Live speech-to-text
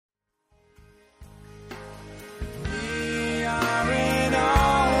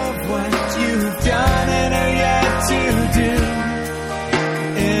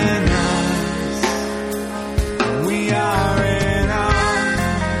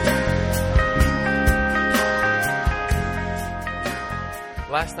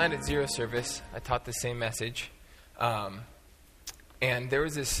last night at Zero Service, I taught the same message, and there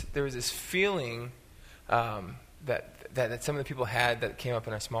was this feeling that some of the people had that came up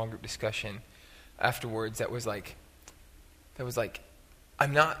in our small group discussion afterwards. That was like,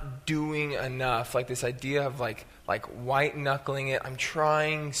 I'm not doing enough. Like this idea of like white knuckling it. I'm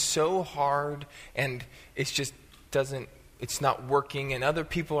trying so hard, and it's just doesn't. It's not working, and other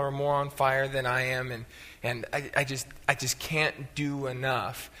people are more on fire than I am, and I just can't do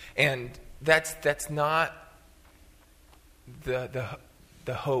enough. And that's not the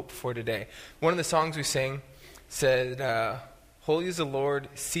hope for today. One of the songs we sang said, "Holy is the Lord,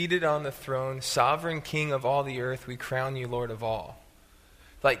 seated on the throne, sovereign King of all the earth. We crown you Lord of all."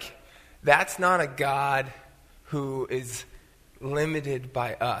 Like, that's not a God who is limited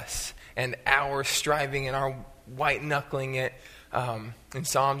by us and our striving and our white knuckling it. In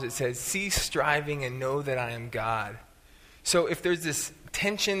Psalms it says, "Cease striving and know that I am God." So if there's this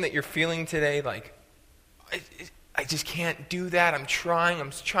tension that you're feeling today, like, I just can't do that. I'm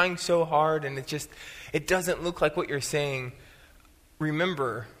trying so hard, and it doesn't look like what you're saying.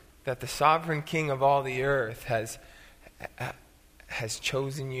 Remember that the sovereign King of all the earth has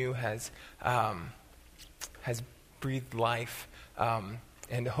chosen you, has breathed life,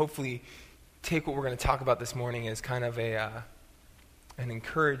 and hopefully take what we're going to talk about this morning as kind of an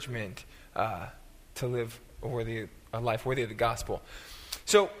encouragement to live a life worthy of the gospel.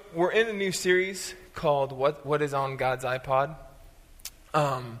 So we're in a new series called "What is on God's iPod,"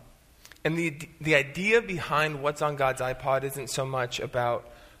 and the idea behind what's on God's iPod isn't so much about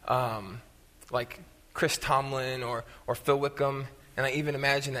like Chris Tomlin or Phil Wickham, and I even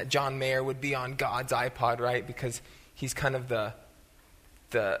imagine that John Mayer would be on God's iPod, right? Because he's kind of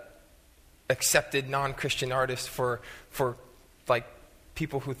the accepted non-Christian artist for like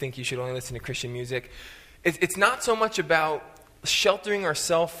people who think you should only listen to Christian music. It's not so much about sheltering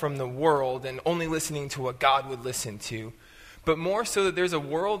ourselves from the world and only listening to what God would listen to, but more so that there's a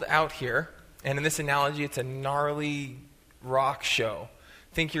world out here, and in this analogy, it's a gnarly rock show.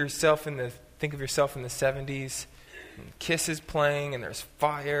 Think of yourself in the 70s. And Kiss is playing, and there's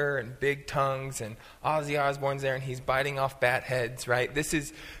fire and big tongues, and Ozzy Osbourne's there, and he's biting off bat heads, right? This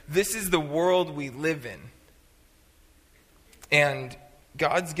is the world we live in. And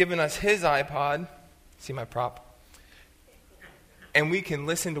God's given us his iPod. See my prop? And we can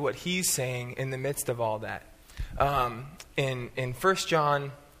listen to what he's saying in the midst of all that. In 1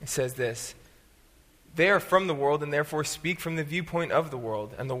 John, it says this: "They are from the world and therefore speak from the viewpoint of the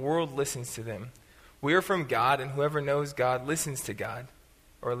world, and the world listens to them. We are from God, and whoever knows God listens to God,"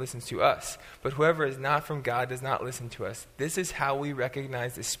 or listens to us. "But whoever is not from God does not listen to us. This is how we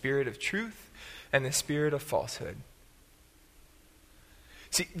recognize the spirit of truth and the spirit of falsehood."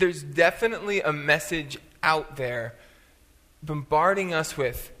 See, there's definitely a message out there bombarding us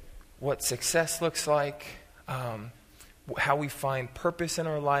with what success looks like, how we find purpose in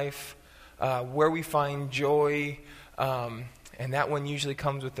our life, where we find joy, and that one usually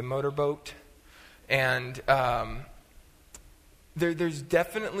comes with the motorboat. And there's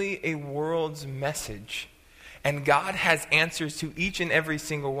definitely a world's message. And God has answers to each and every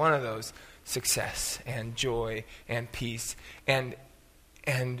single one of those: success and joy and peace. And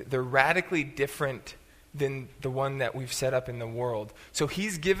they're radically different than the one that we've set up in the world. So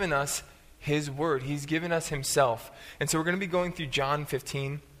he's given us his word. He's given us himself. And so we're going to be going through John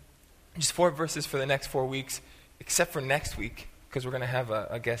 15, just 4 verses for the next 4 weeks, except for next week, because we're going to have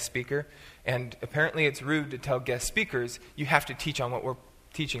a guest speaker. And apparently it's rude to tell guest speakers, you have to teach on what we're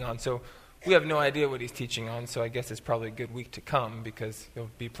teaching on. So we have no idea what he's teaching on, so I guess it's probably a good week to come, because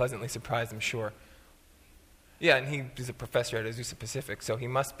you'll be pleasantly surprised, I'm sure. Yeah, and he's a professor at Azusa Pacific, so he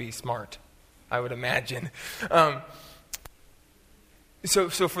must be smart, I would imagine. So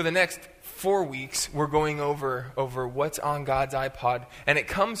for the next 4 weeks, we're going over what's on God's iPod, and it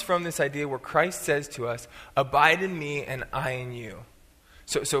comes from this idea where Christ says to us, "Abide in me and I in you."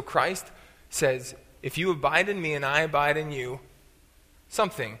 So Christ says, if you abide in me and I abide in you,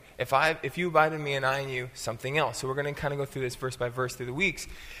 something. If you abide in me and I in you, something else. So we're going to kind of go through this verse by verse through the weeks.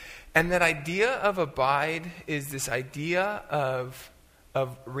 And that idea of abide is this idea of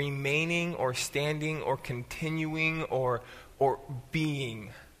remaining or standing or continuing or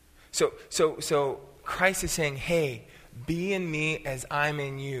being. So Christ is saying, hey, be in me as I'm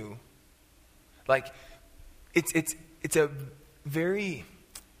in you. Like, it's a very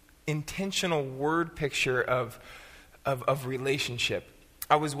intentional word picture of relationship.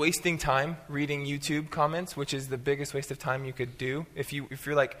 I was wasting time reading YouTube comments, which is the biggest waste of time you could do. If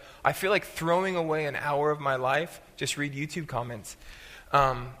you're like, I feel like throwing away an hour of my life, just read YouTube comments.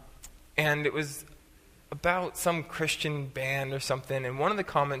 And it was about some Christian band or something, and one of the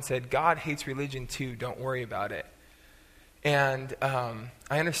comments said, "God hates religion too, don't worry about it." And I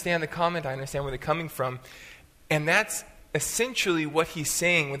understand the comment, I understand where they're coming from, and that's essentially what he's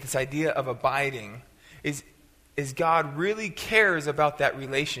saying with this idea of abiding, is God really cares about that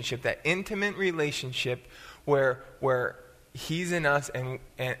relationship, that intimate relationship where he's in us and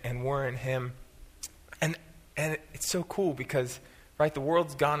we're in him. And it's so cool because, right, the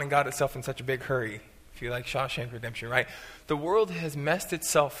world's gone and got itself in such a big hurry. If you like Shawshank Redemption, right? The world has messed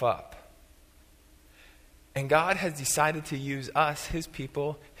itself up. And God has decided to use us, his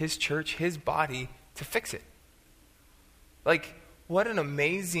people, his church, his body, to fix it. Like, what an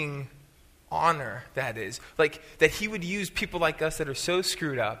amazing honor that is. Like, that he would use people like us that are so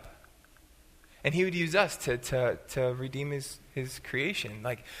screwed up, and he would use us to redeem his creation.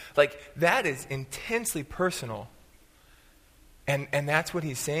 Like that is intensely personal. And that's what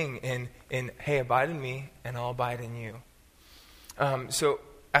he's saying in hey, abide in me, and I'll abide in you. So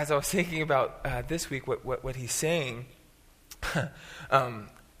as I was thinking about this week, what he's saying,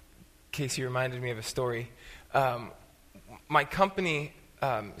 Casey reminded me of a story. My company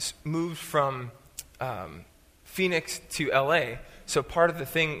moved from Phoenix to LA. So part of the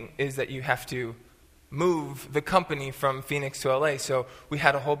thing is that you have to move the company from Phoenix to LA. So we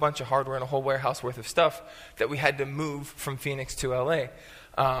had a whole bunch of hardware and a whole warehouse worth of stuff that we had to move from Phoenix to LA.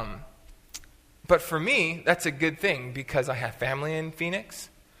 But for me, that's a good thing because I have family in Phoenix.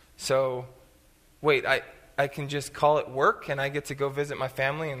 So wait, I can just call it work and I get to go visit my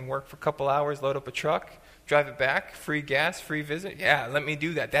family and work for a couple hours, load up a truck, drive it back, free gas, free visit. Yeah, let me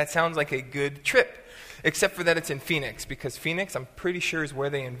do that. That sounds like a good trip. Except for that it's in Phoenix, because Phoenix, I'm pretty sure, is where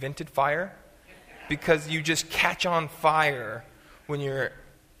they invented fire. Because you just catch on fire when you're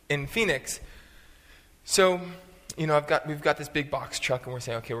in Phoenix. So, we've got this big box truck, and we're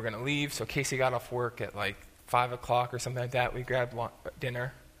saying, okay, we're going to leave. So Casey got off work at like 5 o'clock or something like that. We grabbed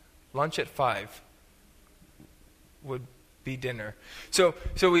dinner. Lunch at 5 would be dinner. So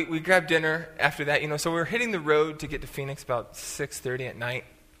we grabbed dinner after that. So we're hitting the road to get to Phoenix about 6:30 at night.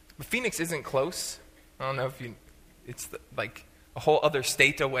 But Phoenix isn't close. I don't know if it's like a whole other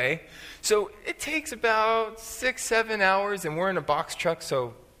state away. So it takes about 6-7 hours, and we're in a box truck,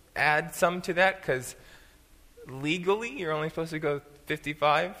 so add some to that, because legally you're only supposed to go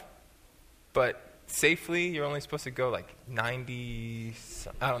 55, but safely you're only supposed to go like 90,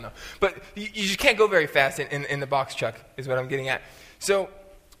 I don't know. But you just can't go very fast in the box truck, is what I'm getting at. So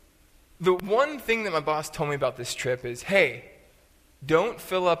the one thing that my boss told me about this trip is, hey, don't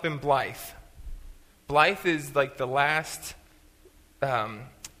fill up in Blythe. Blythe is like the last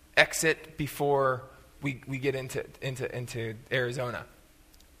exit before we get into Arizona.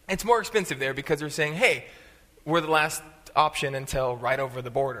 It's more expensive there because they're saying, hey, we're the last option until right over the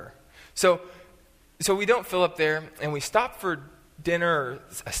border. So we don't fill up there, and we stop for dinner or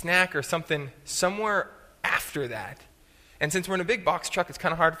a snack or something somewhere after that. And since we're in a big box truck, it's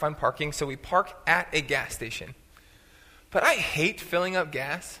kind of hard to find parking, so we park at a gas station. But I hate filling up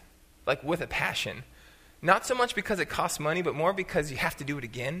gas, like with a passion. Not so much because it costs money, but more because you have to do it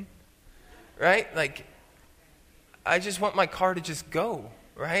again, right? Like, I just want my car to just go,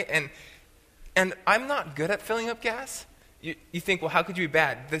 right? And I'm not good at filling up gas. You think, well, how could you be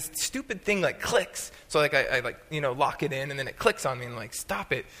bad? This stupid thing like clicks. So like I lock it in, and then it clicks on me and like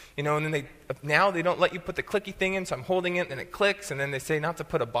stop it, and then now they don't let you put the clicky thing in, so I'm holding it and it clicks, and then they say not to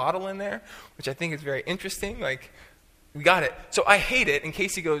put a bottle in there, which I think is very interesting. Like, we got it. So I hate it, and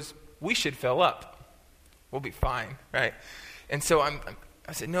Casey goes, we should fill up. We'll be fine, right? And so I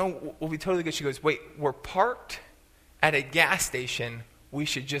said, no, we'll be totally good. She goes, wait, we're parked at a gas station. We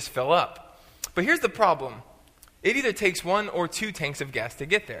should just fill up. But here's the problem. It either takes 1 or 2 tanks of gas to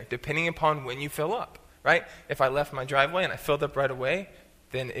get there, depending upon when you fill up, right? If I left my driveway and I filled up right away,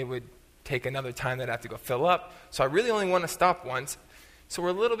 then it would take another time that I have to go fill up. So I really only want to stop once. So we're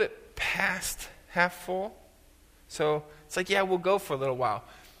a little bit past half full. So it's like, yeah, we'll go for a little while.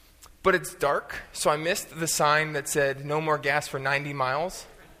 But it's dark, so I missed the sign that said, no more gas for 90 miles.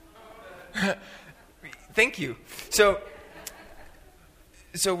 Thank you. So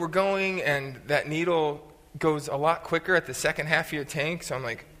we're going, and that needle goes a lot quicker at the second half of your tank. So I'm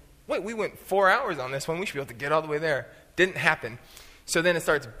like, wait, we went 4 hours on this one. We should be able to get all the way there. Didn't happen. So then it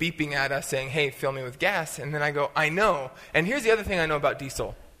starts beeping at us saying, hey, fill me with gas. And then I go, I know. And here's the other thing I know about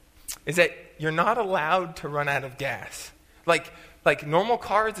diesel, is that you're not allowed to run out of gas. Like normal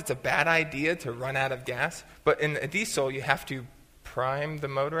cars, it's a bad idea to run out of gas. But in a diesel, you have to prime the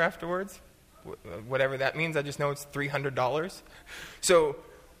motor afterwards. Whatever that means. I just know it's $300. So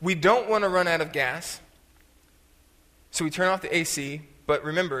we don't want to run out of gas. So we turn off the AC, But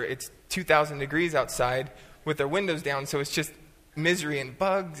remember, it's 2,000 degrees outside with our windows down, so it's just misery and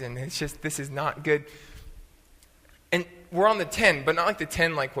bugs, and it's just, this is not good. And we're on the 10, but not like the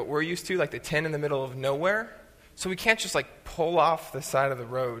 10 like what we're used to, like the 10 in the middle of nowhere. So we can't just like pull off the side of the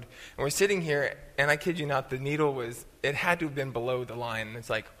road. And we're sitting here, and I kid you not, the needle it had to have been below the line. And it's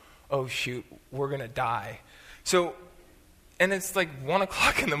like, oh shoot, we're going to die. So, and it's like 1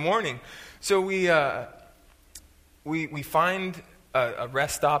 o'clock in the morning. So we find a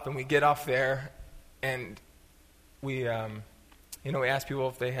rest stop, and we get off there, and we ask people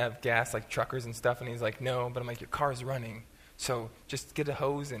if they have gas, like truckers and stuff, and he's like, no, but I'm like, your car's running, so just get a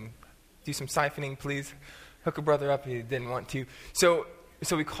hose and do some siphoning, please. Hook a brother up, he didn't want to. So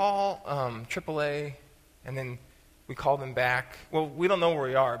we call AAA, and then we call them back. Well, we don't know where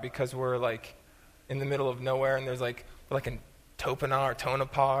we are because we're like in the middle of nowhere, and there's like in Topana or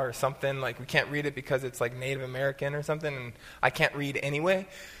Tonopah or something. Like, we can't read it because it's like Native American or something, and I can't read anyway.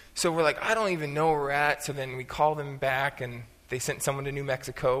 So we're like, I don't even know where we're at. So then we call them back, and they sent someone to New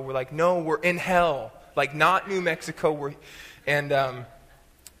Mexico. We're like, no, we're in hell. Like, not New Mexico. And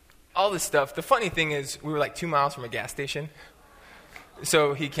all this stuff. The funny thing is, we were like 2 miles from a gas station.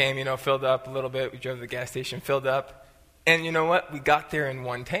 So he came, filled up a little bit. We drove to the gas station, filled up. And you know what? We got there in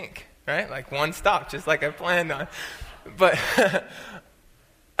one tank, right? Like one stop, just like I planned on. But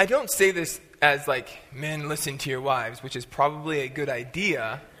I don't say this as like, men, listen to your wives, which is probably a good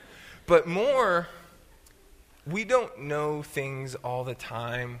idea. But more, we don't know things all the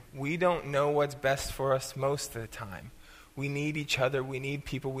time. We don't know what's best for us most of the time. We need each other. We need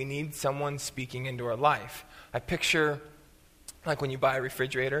people. We need someone speaking into our life. I picture, like when you buy a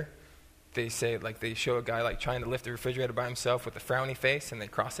refrigerator, they say, like they show a guy like trying to lift the refrigerator by himself with a frowny face, and they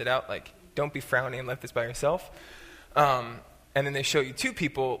cross it out like, don't be frowny and lift this by yourself. And then they show you two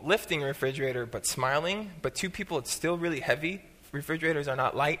people lifting a refrigerator but smiling, but two people, it's still really heavy. Refrigerators are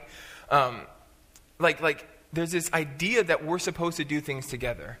not light. Like there's this idea that we're supposed to do things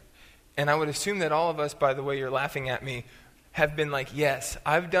together. And I would assume that all of us, by the way you're laughing at me, have been like, yes,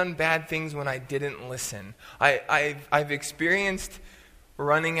 I've done bad things when I didn't listen. I've experienced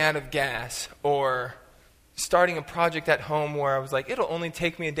running out of gas or starting a project at home where I was like, it'll only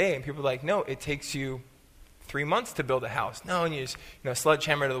take me a day. And people are like, no, it takes you 3 months to build a house. No, and you just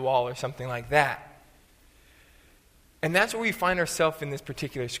sledgehammer to the wall or something like that. And that's where we find ourselves in this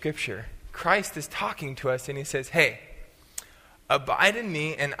particular scripture. Christ is talking to us, and he says, hey, abide in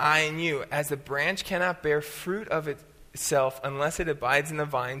me and I in you. As the branch cannot bear fruit of itself unless it abides in the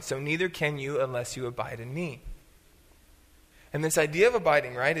vine, so neither can you unless you abide in me. And this idea of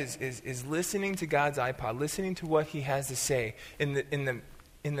abiding, right, is listening to God's iPod, listening to what he has to say in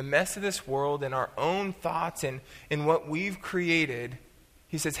the mess of this world, in our own thoughts, and in what we've created.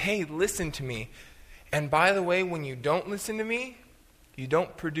 He says, hey, listen to me. And by the way, when you don't listen to me, you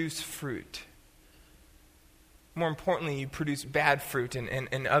don't produce fruit. More importantly, you produce bad fruit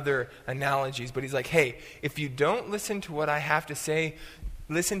and other analogies. But he's like, hey, if you don't listen to what I have to say,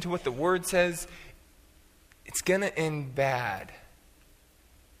 listen to what the word says, it's going to end bad.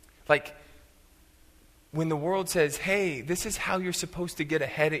 Like, when the world says, hey, this is how you're supposed to get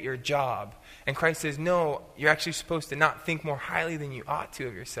ahead at your job. And Christ says, no, you're actually supposed to not think more highly than you ought to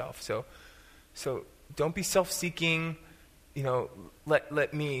of yourself. So don't be self-seeking.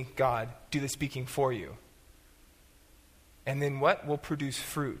 Let me, God, do the speaking for you. And then what? We'll produce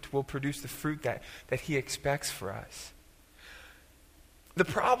fruit. We'll produce the fruit that he expects for us. The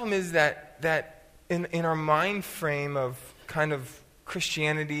problem is that in our mind frame of kind of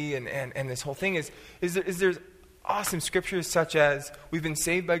Christianity and this whole thing is there's awesome scriptures such as we've been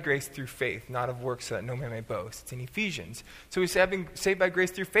saved by grace through faith, not of works so that no man may boast. It's in Ephesians. So we say I've been saved by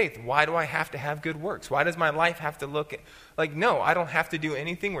grace through faith. Why do I have to have good works? Why does my life have to look like, no, I don't have to do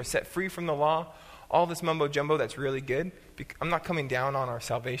anything. We're set free from the law. All this mumbo jumbo, that's really good. I'm not coming down on our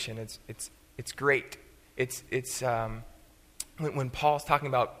salvation. It's great. It's when Paul's talking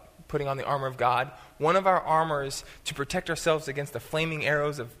about putting on the armor of God, one of our armors to protect ourselves against the flaming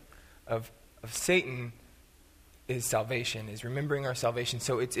arrows of Satan is salvation, is remembering our salvation.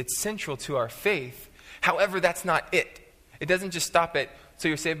 So it's central to our faith. However, that's not it. It doesn't just stop at, so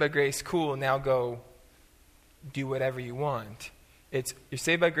you're saved by grace, cool, now go do whatever you want. It's, you're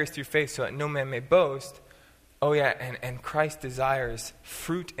saved by grace through faith so that no man may boast. Oh yeah, and Christ desires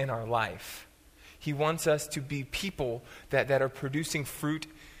fruit in our life. He wants us to be people that are producing fruit.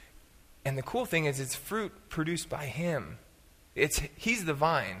 And the cool thing is it's fruit produced by him. He's the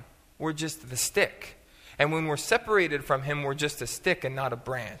vine. We're just the stick. And when we're separated from him, we're just a stick and not a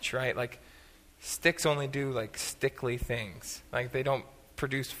branch, right? Like, sticks only do like stickly things. Like, they don't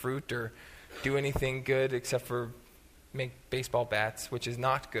produce fruit or do anything good except for make baseball bats, which is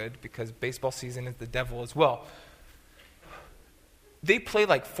not good because baseball season is the devil as well. They play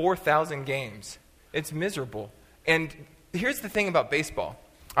like 4,000 games. It's miserable. And here's the thing about baseball.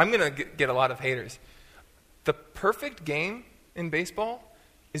 I'm going to get a lot of haters. The perfect game in baseball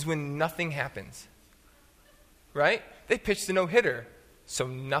is when nothing happens. Right? They pitched a no-hitter, so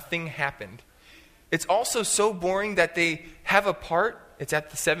nothing happened. It's also so boring that they have a part, it's at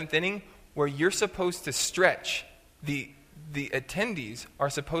the 7th inning, where you're supposed to stretch. The attendees are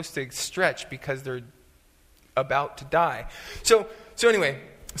supposed to stretch because they're about to die. So anyway,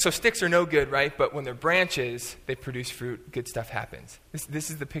 sticks are no good, right? But when they're branches, they produce fruit. Good stuff happens. This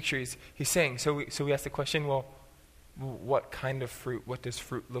is the picture he's saying. So we ask the question, well, what kind of fruit? What does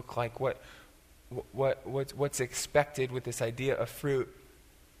fruit look like? What's expected with this idea of fruit?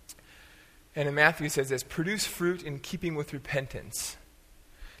 And in Matthew it says this, produce fruit in keeping with repentance.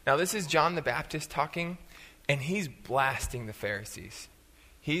 Now this is John the Baptist talking, and he's blasting the Pharisees.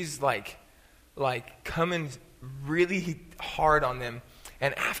 He's like coming really hard on them.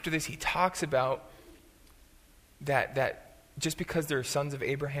 And after this, he talks about that just because they're sons of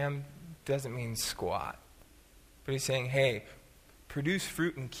Abraham doesn't mean squat. But he's saying, hey, produce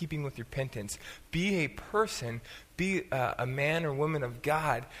fruit in keeping with repentance. Be a person, be a man or woman of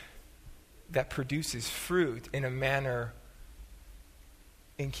God that produces fruit in a manner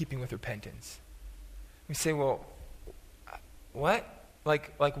in keeping with repentance. We say, well, what?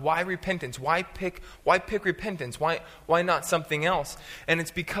 Like why repentance? Why pick repentance? Why not something else? And it's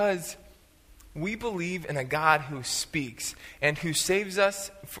because we believe in a God who speaks and who saves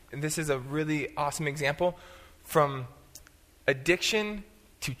us. This is a really awesome example, from addiction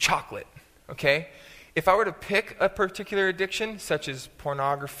to chocolate. Okay? If I were to pick a particular addiction, such as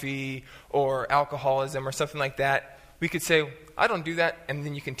pornography or alcoholism or something like that, we could say, I don't do that, and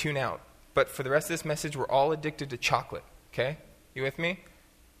then you can tune out. But for the rest of this message, we're all addicted to chocolate. Okay? You with me?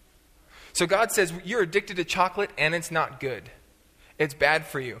 So God says, you're addicted to chocolate, and it's not good. It's bad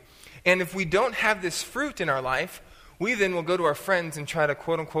for you. And if we don't have this fruit in our life, we then will go to our friends and try to,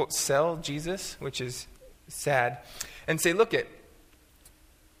 quote-unquote, sell Jesus, which is sad, and say, look it,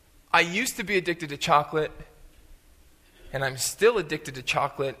 I used to be addicted to chocolate, and I'm still addicted to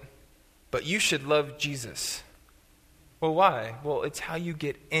chocolate, but you should love Jesus. Well, why? Well, it's how you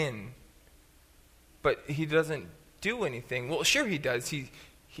get in. But he doesn't do anything. Well, sure he does.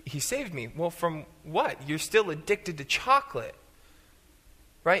 He saved me. Well, from what? You're still addicted to chocolate,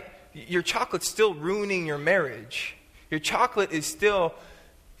 right? Your chocolate's still ruining your marriage. Your chocolate is still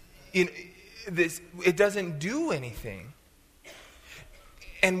it doesn't do anything.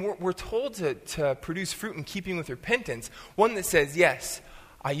 And we're told to produce fruit in keeping with repentance. One that says, yes,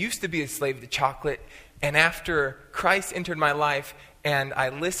 I used to be a slave to chocolate, and after Christ entered my life and I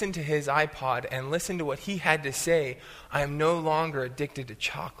listened to his Ipod and listened to what he had to say, I am no longer addicted to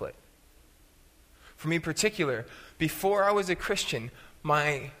chocolate. For me in particular, before I was a Christian,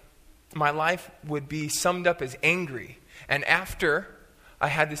 my life would be summed up as angry. And after I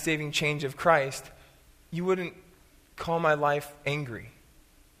had the saving change of Christ, you wouldn't call my life angry.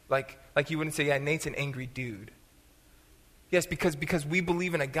 Like you wouldn't say, yeah, Nate's an angry dude. Yes, because we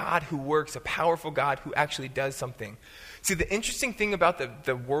believe in a God who works, a powerful God who actually does something. See, the interesting thing about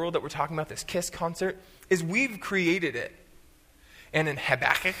the world that we're talking about, this KISS concert, is we've created it. And in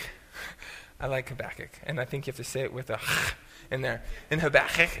Habakkuk, I like Habakkuk, and I think you have to say it with a in there. In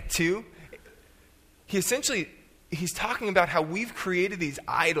Habakkuk 2, he's talking about how we've created these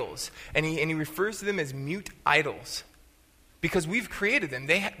idols, and he refers to them as mute idols. Because we've created them.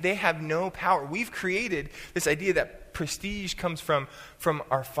 They have no power. We've created this idea that prestige comes from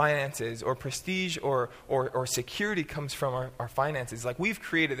our finances, or prestige or security comes from our finances. Like, we've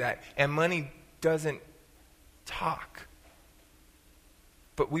created that, and money doesn't talk.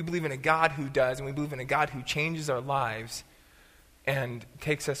 But we believe in a God who does, and we believe in a God who changes our lives and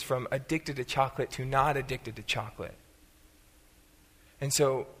takes us from addicted to chocolate to not addicted to chocolate. And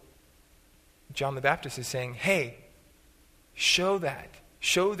so John the Baptist is saying, hey, show that,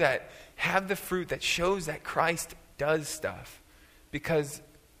 have the fruit that shows that Christ does stuff. Because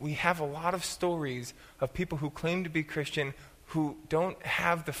we have a lot of stories of people who claim to be Christian who don't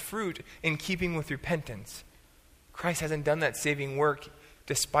have the fruit in keeping with repentance. Christ hasn't done that saving work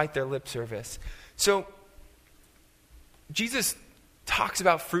despite their lip service. So Jesus talks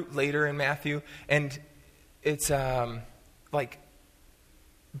about fruit later in Matthew, and it's like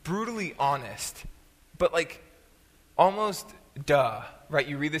brutally honest, but like almost duh, right?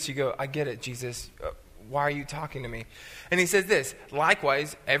 You read this, you go, I get it, Jesus. Why are you talking to me? And he says this,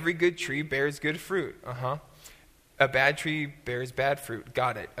 likewise, every good tree bears good fruit. A bad tree bears bad fruit.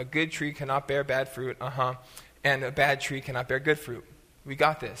 Got it. A good tree cannot bear bad fruit. and a bad tree cannot bear good fruit. We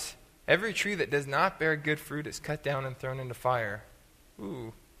got this. Every tree that does not bear good fruit is cut down and thrown into fire.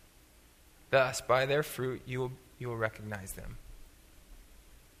 Ooh. Thus, by their fruit, you will recognize them.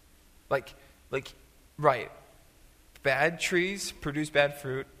 Like, right. Bad trees produce bad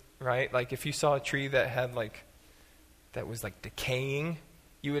fruit, right? Like, if you saw a tree that had, that was, decaying,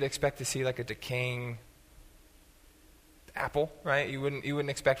 you would expect to see, a decaying apple, right? You wouldn't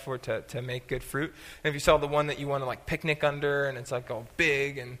expect for it to make good fruit. And if you saw the one that you want to, picnic under, and it's, all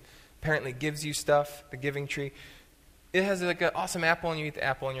big and apparently gives you stuff, the giving tree, it has, an awesome apple, and you eat the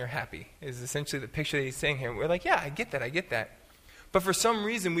apple, and you're happy, is essentially the picture that he's saying here. We're like, yeah, I get that. But for some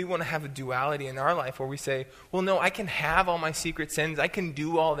reason, we want to have a duality in our life where we say, well, no, I can have all my secret sins, I can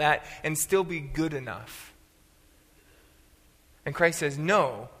do all that, and still be good enough. And Christ says,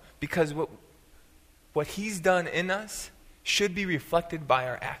 no, because what he's done in us should be reflected by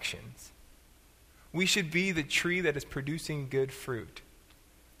our actions. We should be the tree that is producing good fruit.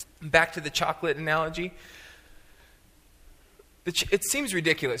 Back to the chocolate analogy. It seems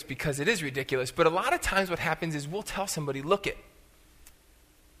ridiculous because it is ridiculous, but a lot of times what happens is we'll tell somebody, look it,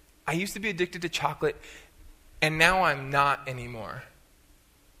 I used to be addicted to chocolate, and now I'm not anymore.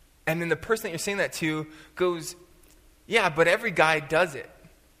 And then the person that you're saying that to goes, yeah, but every guy does it.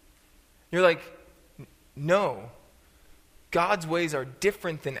 You're like, no. God's ways are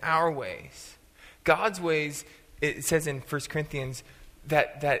different than our ways. God's ways, it says in 1 Corinthians,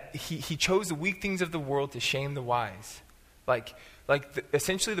 that he chose the weak things of the world to shame the wise.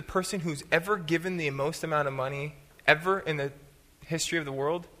 Essentially the person who's ever given the most amount of money ever in the history of the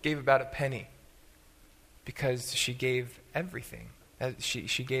world gave about a penny, because she gave everything.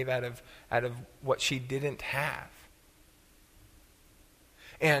 She gave out of what she didn't have.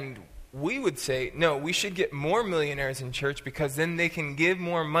 And we would say, no, we should get more millionaires in church because then they can give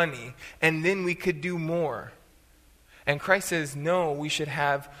more money and then we could do more. And Christ says, no, we should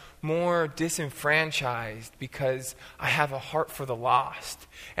have more disenfranchised because I have a heart for the lost.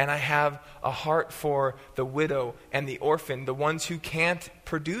 And I have a heart for the widow and the orphan, the ones who can't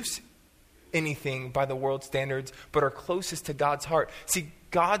produce anything by the world's standards, but are closest to God's heart. See,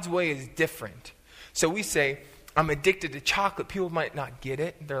 God's way is different. So we say, I'm addicted to chocolate. People might not get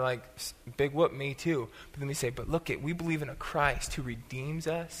it. They're like, big whoop, me too. But then we say, but look we believe in a Christ who redeems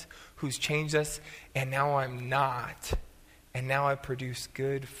us, who's changed us, and now I'm not. And now I produce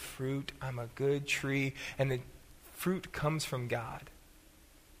good fruit. I'm a good tree. And the fruit comes from God.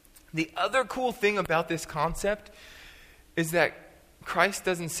 The other cool thing about this concept is that Christ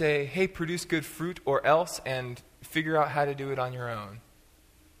doesn't say, hey, produce good fruit or else, and figure out how to do it on your own.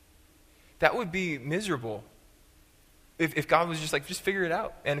 That would be miserable. If God was just like, just figure it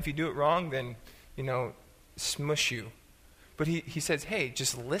out. And if you do it wrong, then, smush you. But he says, hey,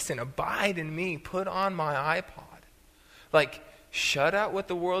 just listen, abide in me, put on my iPod. Shut out what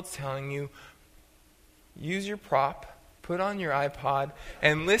the world's telling you. Use your prop, put on your iPod,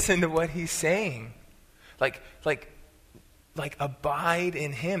 and listen to what he's saying. Abide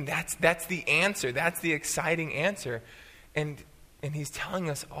in him. That's the answer. That's the exciting answer. And he's telling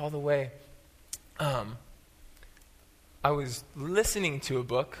us all the way. I was listening to a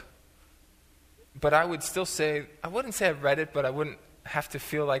book, but I would still say, I wouldn't say I've read it, but I wouldn't have to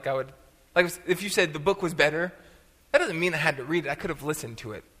feel like I would, if you said the book was better, that doesn't mean I had to read it. I could have listened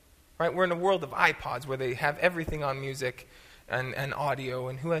to it, right? We're in a world of iPods where they have everything on music and audio,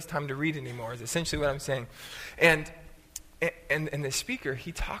 and who has time to read anymore is essentially what I'm saying. And the speaker,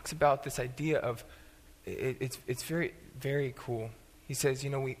 he talks about this idea of, it's very, very cool. He says,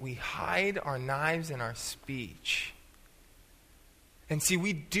 we hide our knives in our speech. And see,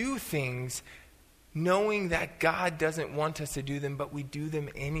 we do things knowing that God doesn't want us to do them, but we do them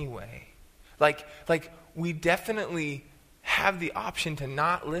anyway. We definitely have the option to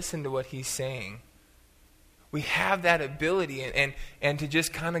not listen to what he's saying. We have that ability and to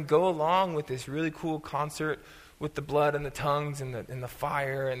just kind of go along with this really cool concert with the blood and the tongues and the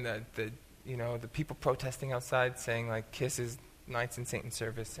fire and the people protesting outside saying kisses, knights in Satan's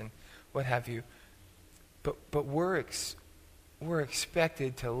service and what have you. But we're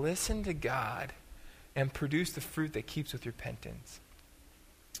expected to listen to God and produce the fruit that keeps with repentance.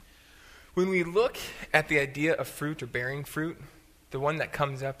 When we look at the idea of fruit or bearing fruit, the one that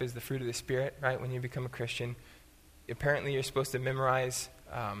comes up is the fruit of the Spirit, right? When you become a Christian, apparently you're supposed to memorize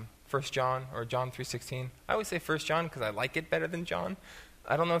 1 John or John 3:16. I always say 1 John because I like it better than John.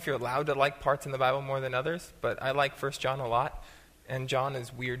 I don't know if you're allowed to like parts in the Bible more than others, but I like 1 John a lot, and John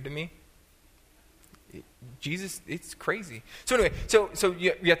is weird to me. Jesus, it's crazy. So anyway, so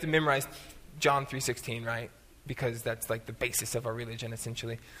you have to memorize John 3:16, right? Because that's the basis of our religion,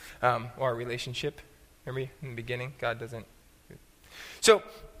 essentially, or our relationship. Remember in the beginning, God doesn't. So,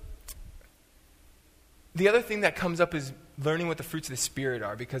 the other thing that comes up is learning what the fruits of the Spirit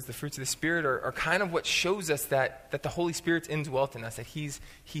are, because the fruits of the Spirit are kind of what shows us that the Holy Spirit's indwelt in us, that He's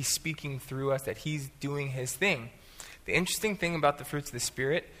speaking through us, that He's doing His thing. The interesting thing about the fruits of the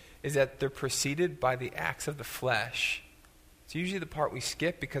Spirit is that they're preceded by the acts of the flesh. It's usually the part we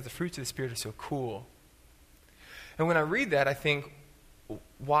skip because the fruits of the Spirit are so cool. And when I read that, I think,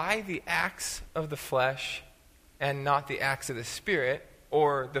 why the acts of the flesh and not the acts of the Spirit,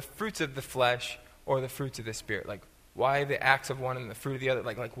 or the fruits of the flesh or the fruits of the Spirit? Like, why the acts of one and the fruit of the other?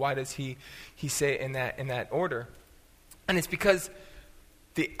 Like why does he say it in that order? And it's because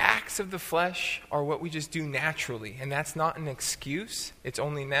the acts of the flesh are what we just do naturally, and that's not an excuse. It's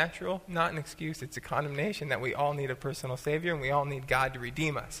only natural, not an excuse. It's a condemnation that we all need a personal Savior and we all need God to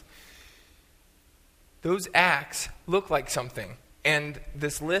redeem us. Those acts look like something, and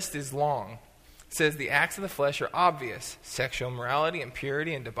this list is long. It says the acts of the flesh are obvious: sexual immorality,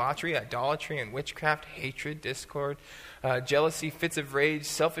 impurity, and debauchery, idolatry, and witchcraft, hatred, discord, jealousy, fits of rage,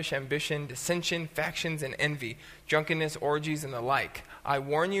 selfish ambition, dissension, factions, and envy, drunkenness, orgies, and the like. I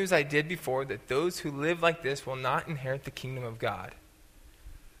warn you, as I did before, that those who live like this will not inherit the kingdom of God.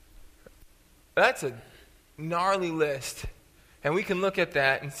 That's a gnarly list. And we can look at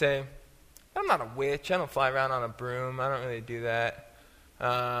that and say, I'm not a witch. I don't fly around on a broom. I don't really do that.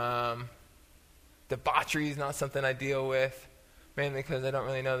 Debauchery is not something I deal with, mainly because I don't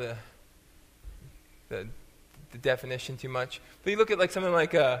really know the definition too much. But you look at like something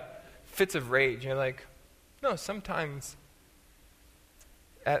like fits of rage, and you're like, no, sometimes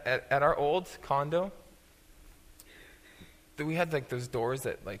at our old condo, we had like those doors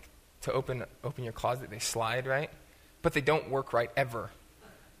that like to open your closet, they slide, right? But they don't work right ever.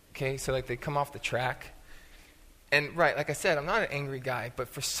 Okay, so like they come off the track. And right, like I said, I'm not an angry guy, but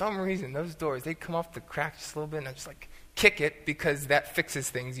for some reason, those doors, they come off the crack just a little bit, and I just like kick it because that fixes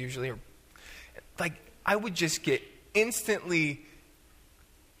things usually. Like, I would just get instantly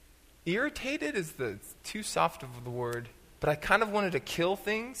irritated is the too soft of the word, but I kind of wanted to kill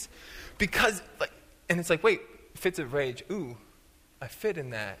things because, like, and it's like, wait, fits of rage, ooh, I fit in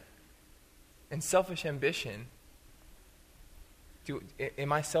that. And selfish ambition.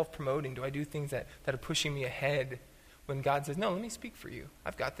 Am I self-promoting? Do I do things that are pushing me ahead when God says, no, let me speak for you.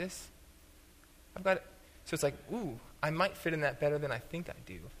 I've got this. I've got it. So it's like, ooh, I might fit in that better than I think I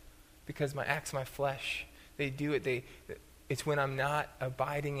do because my acts, my flesh, they do it. It's when I'm not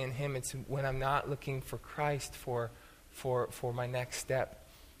abiding in Him. It's when I'm not looking for Christ for my next step.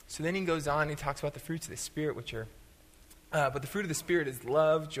 So then he goes on, he talks about the fruits of the Spirit, which are, but the fruit of the Spirit is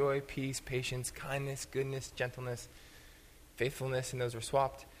love, joy, peace, patience, kindness, goodness, gentleness, faithfulness, and those are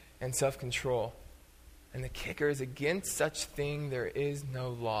swapped, and self-control. And the kicker is, against such thing there is no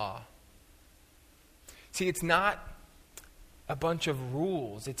law. See, it's not a bunch of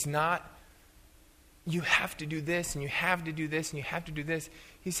rules. It's not, you have to do this, and you have to do this, and you have to do this.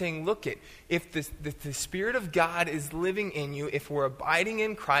 He's saying, look it, if the Spirit of God is living in you, if we're abiding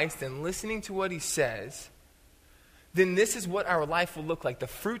in Christ and listening to what He says, then this is what our life will look like. The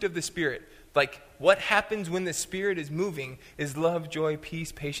fruit of the Spirit. Like, what happens when the Spirit is moving is love, joy,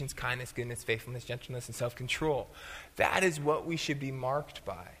 peace, patience, kindness, goodness, faithfulness, gentleness, and self-control. That is what we should be marked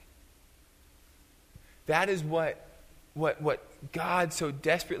by. That is what God so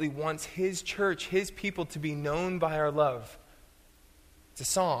desperately wants His church, His people, to be known by our love. It's a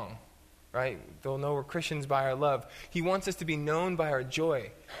song, right? They'll know we're Christians by our love. He wants us to be known by our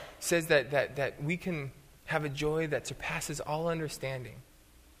joy. He says that we can have a joy that surpasses all understanding.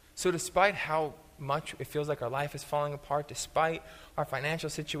 So despite how much it feels like our life is falling apart, despite our financial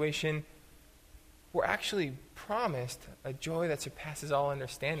situation, we're actually promised a joy that surpasses all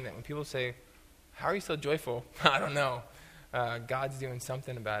understanding. That when people say, how are you so joyful? I don't know. God's doing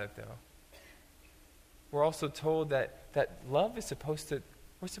something about it, though. We're also told that love is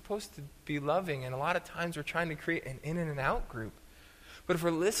we're supposed to be loving, and a lot of times we're trying to create an in and an out group. But if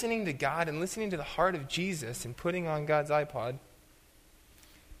we're listening to God and listening to the heart of Jesus and putting on God's Ipod,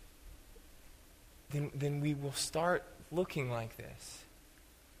 then we will start looking like this.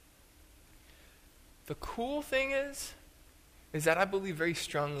 The cool thing is that I believe very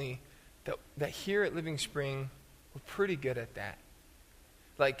strongly that here at Living Spring, we're pretty good at that.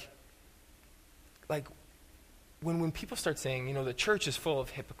 Like when people start saying, the church is full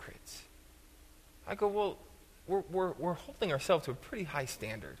of hypocrites, I go, well, we're holding ourselves to a pretty high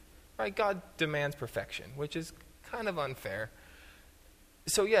standard, right? God demands perfection, which is kind of unfair.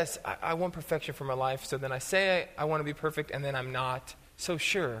 So yes, I want perfection for my life. So then I say I want to be perfect, and then I'm not. So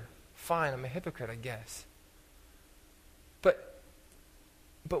sure, fine, I'm a hypocrite, I guess. But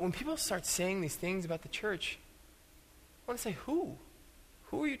But when people start saying these things about the church, I want to say, who?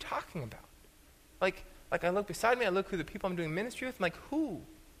 Who are you talking about? Like I look beside me, I look who the people I'm doing ministry with, I'm like, who?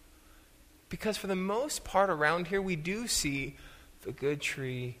 Because for the most part around here, we do see the good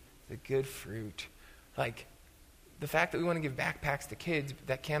tree, the good fruit. Like, the fact that we want to give backpacks to kids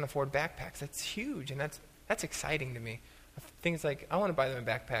that can't afford backpacks, that's huge, and that's exciting to me. Things like, I want to buy them a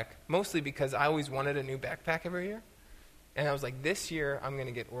backpack, mostly because I always wanted a new backpack every year. And I was like, this year, I'm going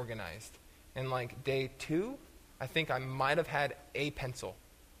to get organized. And like day 2, I think I might have had a pencil.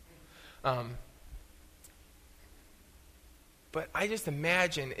 But I just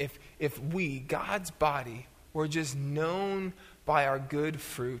imagine if we, God's body, were just known by our good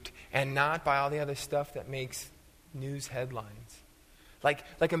fruit and not by all the other stuff that makes news headlines.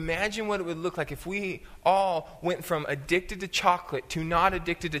 Like imagine what it would look like if we all went from addicted to chocolate to not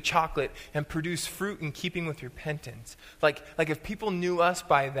addicted to chocolate and produced fruit in keeping with repentance. Like if people knew us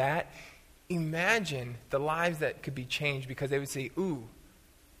by that, imagine the lives that could be changed because they would say, ooh,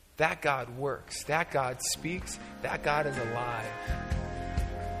 that God works, that God speaks, that God is alive.